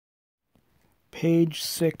page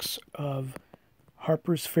 6 of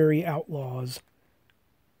Harpers Faery Outlaws,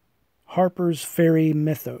 Harpers Faery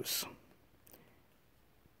Mythos.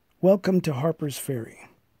 Welcome to Harpers Faery.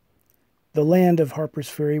 The land of Harpers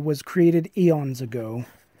Faery was created eons ago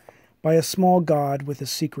by a small god with a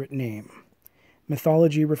secret name.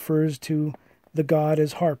 Mythology refers to the god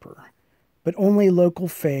as Harper, but only local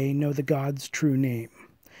Fae know the god's true name.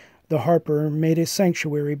 The Harper made a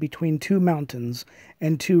sanctuary between two mountains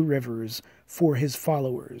and two rivers for his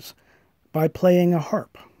followers by playing a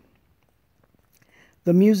harp.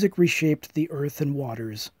 The music reshaped the earth and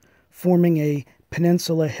waters, forming a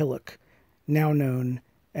peninsula hillock, now known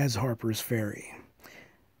as Harpers Faery.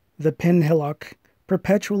 The pin hillock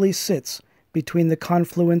perpetually sits between the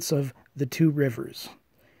confluence of the two rivers,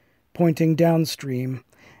 pointing downstream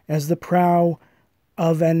as the prow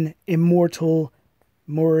of an immortal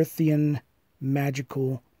Morithian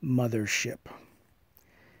magical mothership.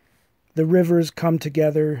 The rivers come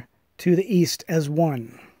together to the east as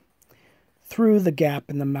one, through the gap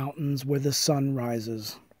in the mountains where the sun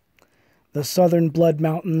rises. The southern Blood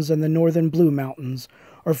Mountains and the northern Blue Mountains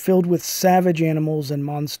are filled with savage animals and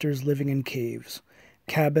monsters living in caves,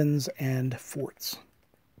 cabins, and forts.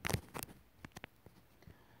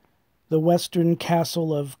 The western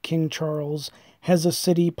castle of King Charles has a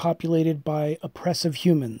city populated by oppressive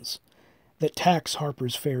humans that tax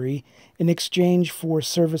Harpers Faery in exchange for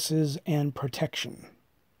services and protection,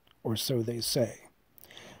 or so they say.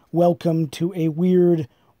 Welcome to a weird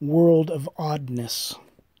world of oddness.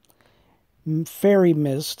 Fairy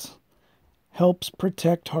mist helps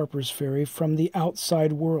protect Harpers Faery from the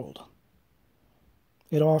outside world.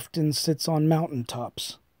 It often sits on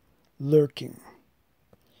mountaintops, lurking.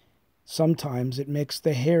 Sometimes it makes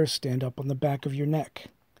the hair stand up on the back of your neck.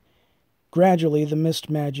 Gradually, the mist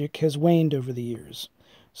magic has waned over the years,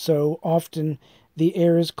 so often the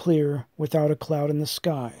air is clear without a cloud in the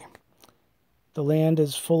sky. The land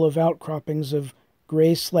is full of outcroppings of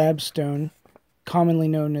gray slab stone, commonly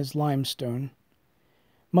known as limestone.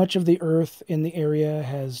 Much of the earth in the area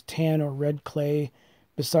has tan or red clay,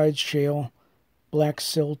 besides shale, black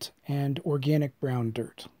silt, and organic brown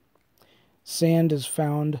dirt. Sand is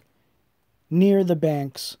found near the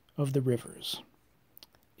banks of the rivers.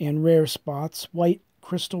 In rare spots, white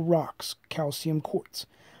crystal rocks, calcium quartz,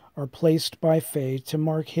 are placed by Fae to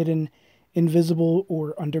mark hidden, invisible,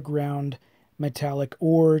 or underground metallic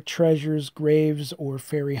ore, treasures, graves, or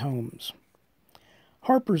fairy homes.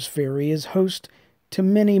 Harpers Faery is host to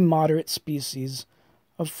many moderate species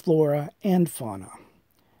of flora and fauna.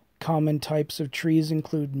 Common types of trees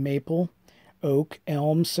include maple, oak,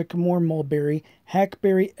 elm, sycamore, mulberry,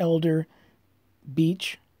 hackberry, elder,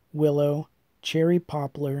 beech, willow, cherry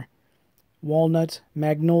poplar, walnut,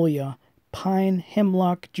 magnolia, pine,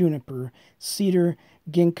 hemlock, juniper, cedar,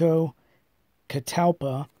 ginkgo,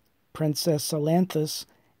 catalpa, princess ailanthus,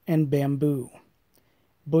 and bamboo.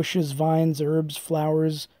 Bushes, vines, herbs,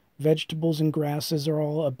 flowers, vegetables, and grasses are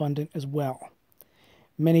all abundant as well.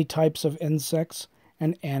 Many types of insects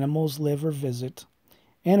and animals live or visit.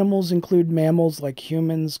 Animals include mammals like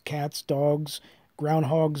humans, cats, dogs,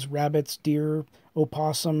 groundhogs, rabbits, deer,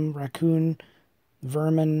 opossum, raccoon,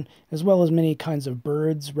 vermin, as well as many kinds of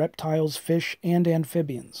birds, reptiles, fish, and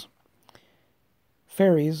amphibians.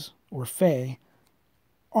 Fairies, or Fae,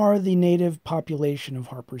 are the native population of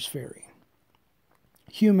Harpers Faery.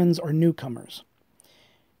 Humans are newcomers.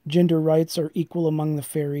 Gender rights are equal among the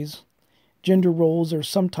fairies. Gender roles are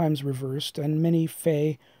sometimes reversed, and many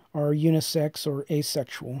Fae are unisex or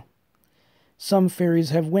asexual. Some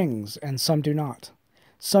fairies have wings, and some do not.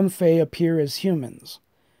 Some Fae appear as humans,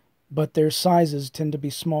 but their sizes tend to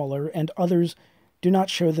be smaller, and others do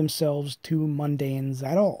not show themselves to mundanes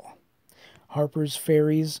at all. Harpers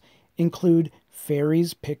Fairies include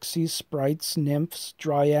fairies, pixies, sprites, nymphs,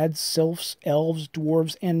 dryads, sylphs, elves,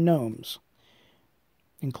 dwarves, and gnomes,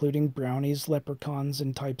 including brownies, leprechauns,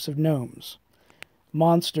 and types of gnomes.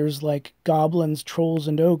 Monsters like goblins, trolls,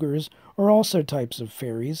 and ogres are also types of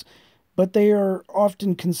fairies, but they are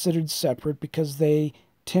often considered separate because they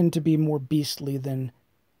tend to be more beastly than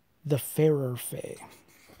the fairer Fae.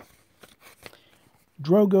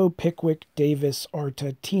 Drogo, Pickwick, Davis,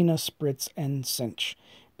 Arta, Tina, Spritz, and Cinch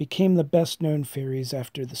became the best-known fairies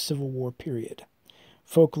after the Civil War period.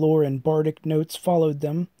 Folklore and bardic notes followed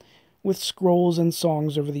them, with scrolls and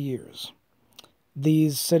songs over the years.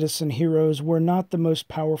 These citizen heroes were not the most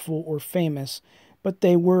powerful or famous, but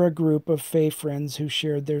they were a group of Fae friends who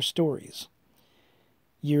shared their stories.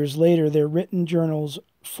 Years later, their written journals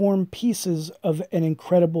form pieces of an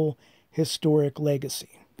incredible historic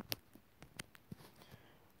legacy.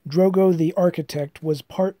 Drogo the architect was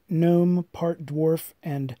part gnome, part dwarf,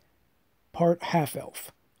 and part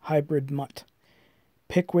half-elf, hybrid mutt.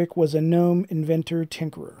 Pickwick was a gnome inventor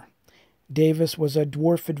tinkerer. Davis was a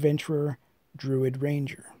dwarf adventurer, druid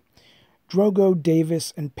ranger. Drogo,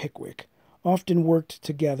 Davis, and Pickwick often worked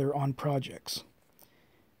together on projects.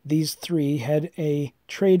 These three had a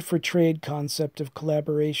trade-for-trade concept of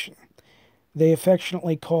collaboration. They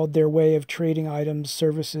affectionately called their way of trading items,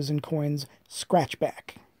 services, and coins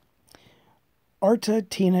scratchback. Arta,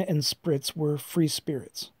 Tina, and Spritz were free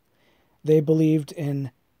spirits. They believed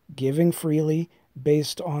in giving freely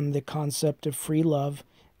based on the concept of free love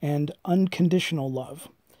and unconditional love.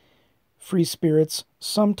 Free spirits,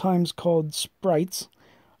 sometimes called sprites,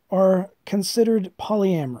 are considered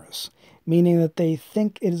polyamorous, meaning that they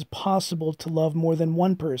think it is possible to love more than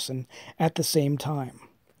one person at the same time,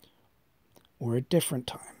 or at different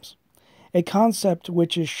times, a concept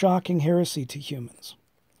which is shocking heresy to humans.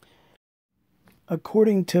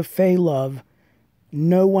 According to Fae love,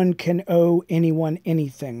 no one can owe anyone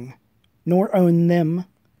anything, nor own them,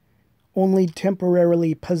 only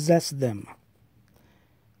temporarily possess them.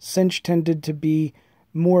 Cinch tended to be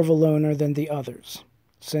more of a loner than the others.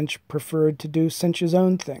 Cinch preferred to do Cinch's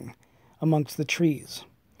own thing amongst the trees.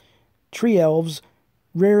 Tree elves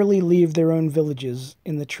rarely leave their own villages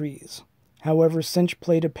in the trees. However, Cinch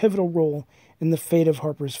played a pivotal role in the fate of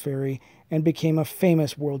Harpers Faery and became a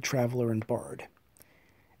famous world traveler and bard.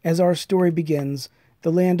 As our story begins,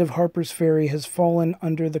 the land of Harpers Faery has fallen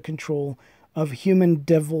under the control of human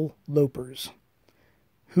devil lopers,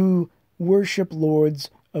 who worship lords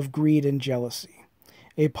of greed and jealousy.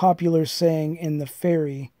 A popular saying in the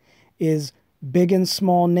fairy is, "Big and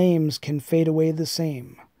small names can fade away the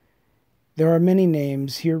same." There are many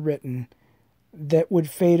names here written that would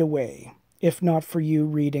fade away, if not for you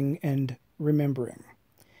reading and remembering.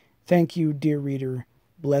 Thank you, dear reader.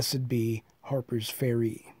 Blessed be Harpers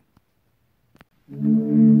Faery.